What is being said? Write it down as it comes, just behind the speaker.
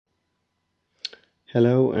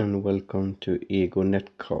Hello and welcome to Ego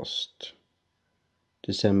Netcast,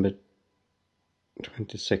 December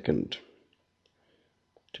 22nd.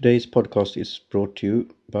 Today's podcast is brought to you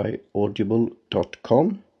by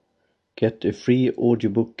audible.com. Get a free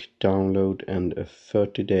audiobook download and a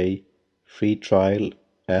 30-day free trial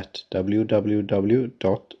at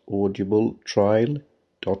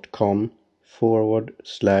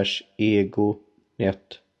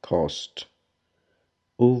www.audibletrial.com/ego-netcast.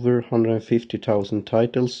 Over 150,000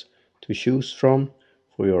 titles to choose from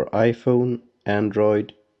for your iPhone,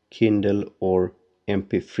 Android, Kindle or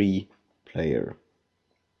MP3 player.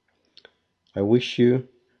 I wish you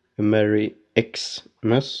a Merry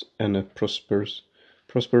Xmas and a prosperous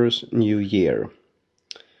New Year.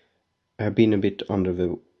 I have been a bit under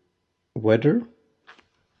the weather,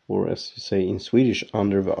 or as you say in Swedish,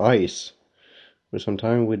 under the ice, for some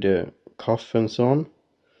time with the cough and so on.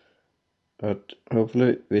 But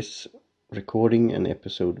hopefully this recording and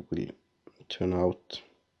episode will turn out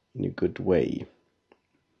in a good way.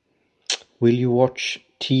 Will you watch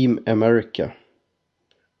Team America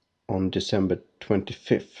on December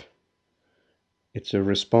 25th? It's a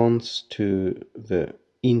response to the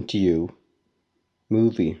Interview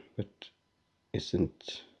movie that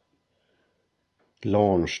isn't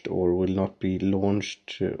launched or will not be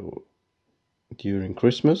launched during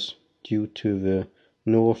Christmas due to the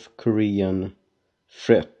North Korean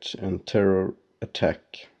threat and terror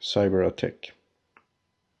attack, cyber attack.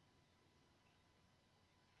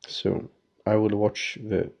 So I will watch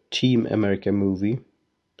the Team America movie.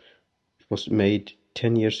 It was made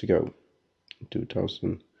 10 years ago, in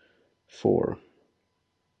 2004.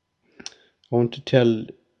 I want to tell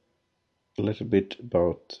a little bit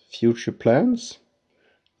about future plans,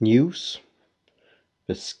 news,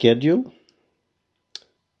 the schedule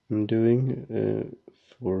I'm doing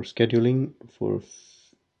for scheduling for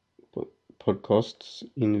podcasts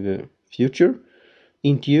in the future,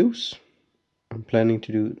 interviews. I'm planning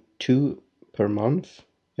to do 2 per month,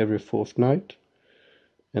 every fortnight,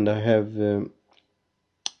 and I have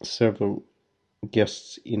several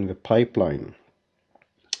guests in the pipeline.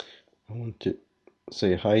 I want to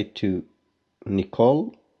say hi to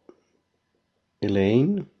Nicole,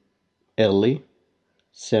 Elaine, Ellie,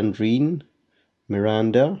 Sandrine,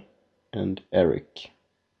 Miranda, and Eric.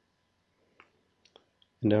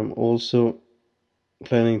 And I'm also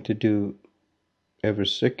planning to do every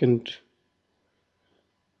second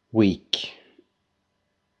week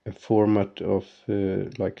a format of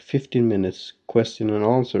like 15 minutes question and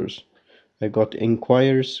answers. I got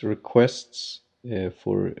inquiries, requests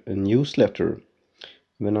for a newsletter.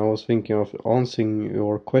 When I was thinking of answering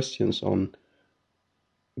your questions on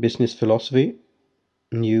business philosophy,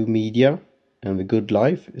 new media, and the good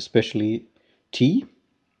life, especially tea.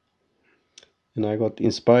 And I got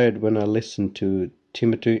inspired when I listened to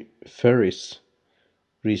Timothy Ferris'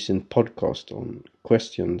 recent podcast on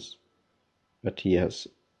questions that he has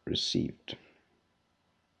received.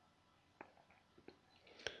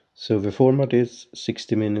 So the format is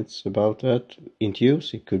 60 minutes about that,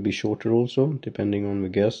 interviews. It could be shorter also, depending on the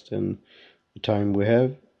guest and the time we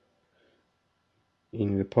have.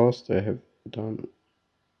 In the past I have done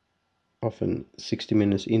often 60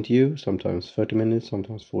 minutes interview, sometimes 30 minutes,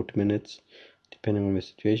 sometimes 40 minutes, depending on the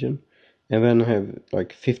situation. And then I have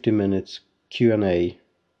like 50 minutes Q&A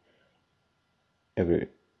every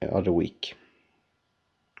other week.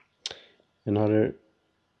 Another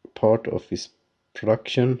part of this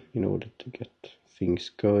production, in order to get things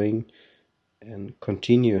going and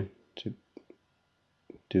continue to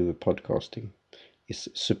do the podcasting, is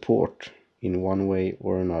support in one way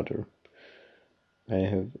or another. I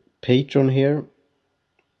have Patreon here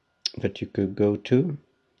that you could go to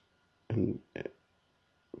and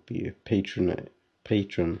be a patron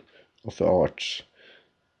of the arts,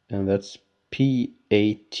 and that's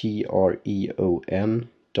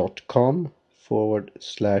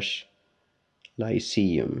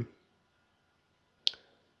patreon.com/Lyceum.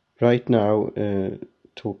 Right now,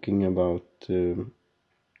 talking about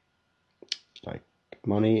like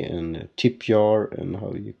money and tip jar and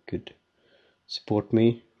how you could support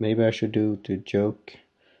me. Maybe I should do to joke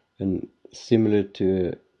and similar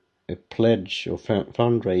to a pledge or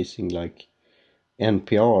fundraising like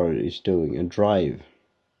NPR is doing, a drive,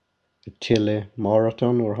 a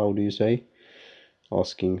tele-marathon, or how do you say,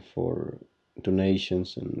 asking for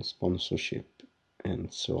donations and sponsorship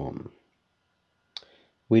and so on.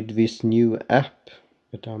 With this new app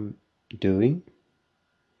that I'm doing,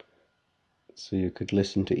 so you could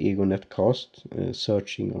listen to Ego Netcast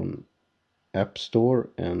searching on App Store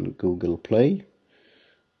and Google Play.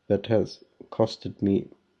 That has costed me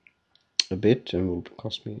a bit and will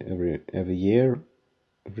cost me every year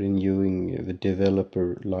renewing the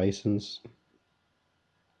developer license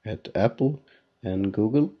at Apple and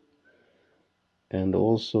Google, and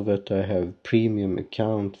also that I have premium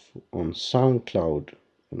account on SoundCloud,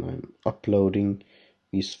 and I'm uploading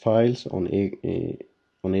these files on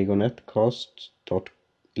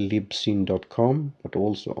egonetcast.libsyn.com, but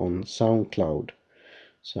also on SoundCloud.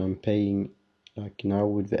 So I'm paying, like now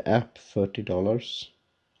with the app, $30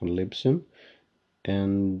 on Libsyn,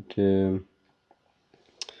 and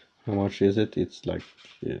how much is it? It's like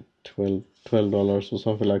 $12 or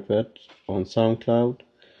something like that on SoundCloud.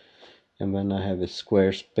 And then I have a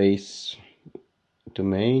Squarespace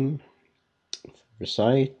domain for the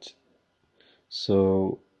site,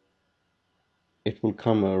 so it will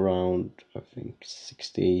come around, I think,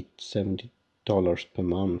 $68-70 per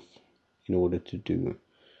month in order to do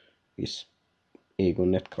this Ego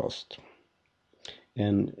Netcast.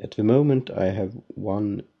 And at the moment I have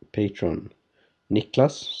one patron,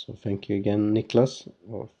 Niklas, so thank you again, Niklas,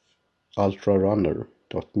 of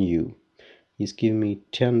ultrarunner.new. He's giving me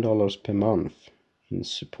 $10 per month in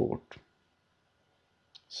support.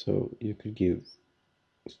 So you could give,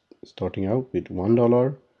 starting out with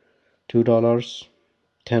 $1, $2,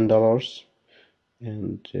 $10,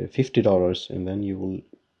 and $50, and then you will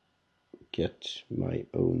get my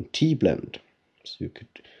own tea blend. So you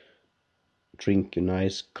could drink a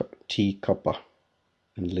nice tea cuppa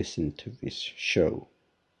and listen to this show.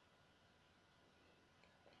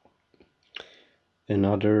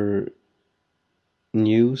 Another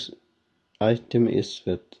news item is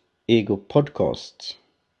that Ego Podcasts,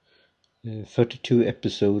 32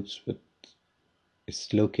 episodes, that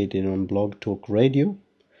is located on Blog Talk Radio,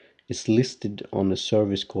 is listed on a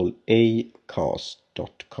service called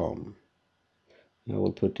acast.com. I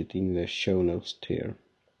will put it in the show notes here.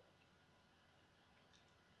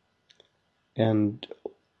 And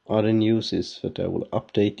other news is that I will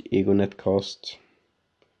update Ego Netcast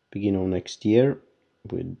beginning of next year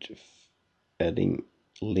with adding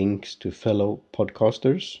links to fellow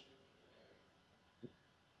podcasters,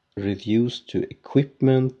 reviews to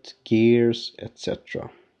equipment, gears,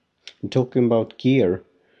 etc. And talking about gear,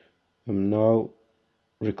 I'm now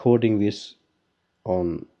recording this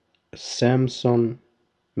on Samsung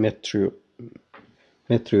Metro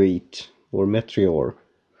 8 or Meteor,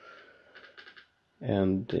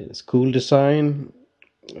 and it's cool design.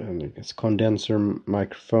 It's condenser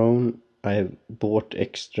microphone. I have bought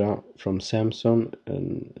extra from Samsung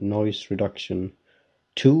a noise reduction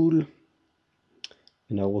tool,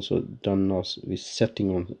 and I also done this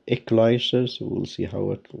setting on equalizer, so we'll see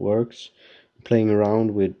how it works. Playing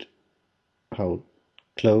around with how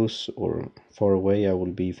close or far away I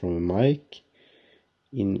will be from a mic.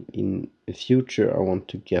 In the future I want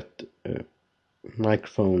to get a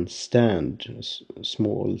microphone stand, a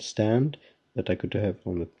small stand that I could have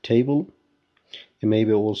on the table, and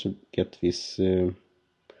maybe also get this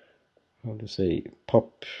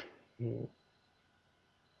pop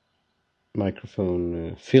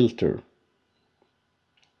microphone filter,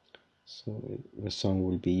 so the sound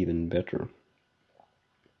will be even better.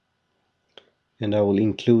 And I will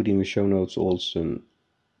include in the show notes also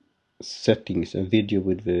settings, a video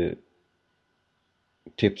with the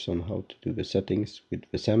tips on how to do the settings with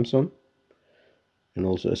the Samsung, and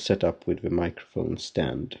also a setup with the microphone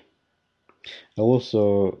stand. I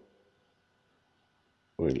also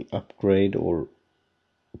will upgrade or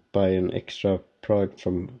buy an extra product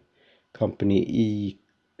from company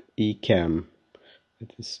Ecamm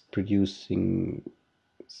that is producing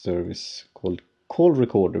service called Call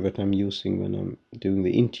Recorder that I'm using when I'm doing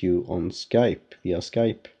the interview on Skype, via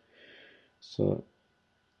Skype. So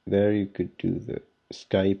there you could do the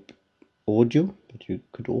Skype audio, but you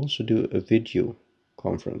could also do a video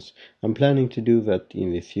conference. I'm planning to do that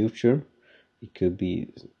in the future. It could be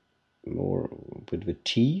more with the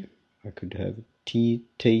tea. I could have tea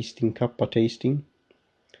tasting, cuppa tasting,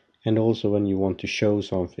 and also when you want to show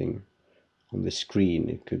something on the screen,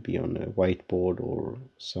 it could be on a whiteboard or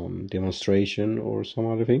some demonstration or some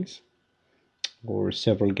other things, or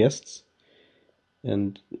several guests.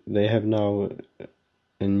 And they have now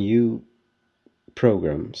a new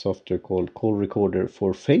program software called Call Recorder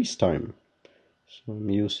for FaceTime. So I'm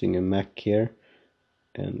using a Mac here,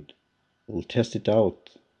 and we'll test it out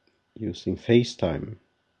using FaceTime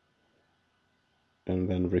and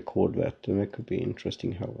then record that, and it could be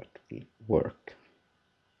interesting how it will work.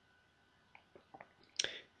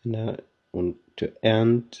 And I want to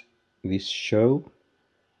end this show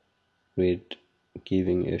with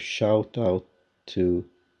giving a shout out to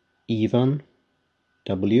Ivan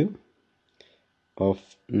W.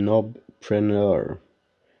 of Knobpreneur.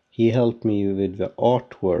 He helped me with the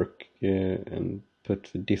artwork and put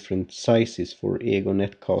the different sizes for Ego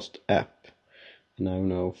Netcast app, and I've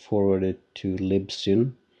now forwarded to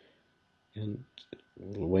Libsyn, and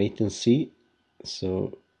we'll wait and see.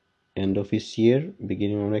 So end of this year,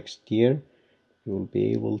 beginning of next year, you will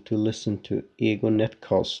be able to listen to Ego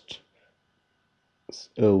Netcast's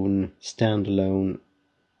own standalone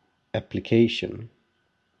application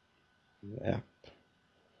app.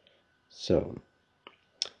 So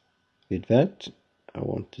with that, I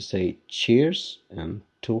want to say cheers and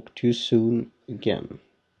talk to you soon again.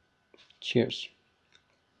 Cheers.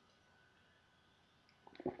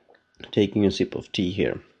 Taking a sip of tea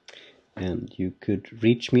here. And you could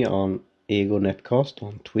reach me on Ego Netcast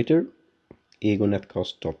on Twitter,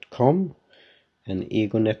 egonetcast.com, and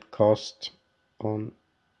Ego Netcast on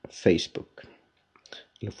Facebook.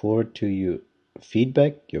 Look forward to your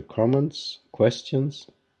feedback, your comments, questions,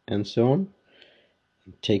 and so on.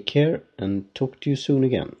 Take care and talk to you soon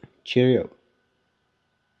again. Cheerio.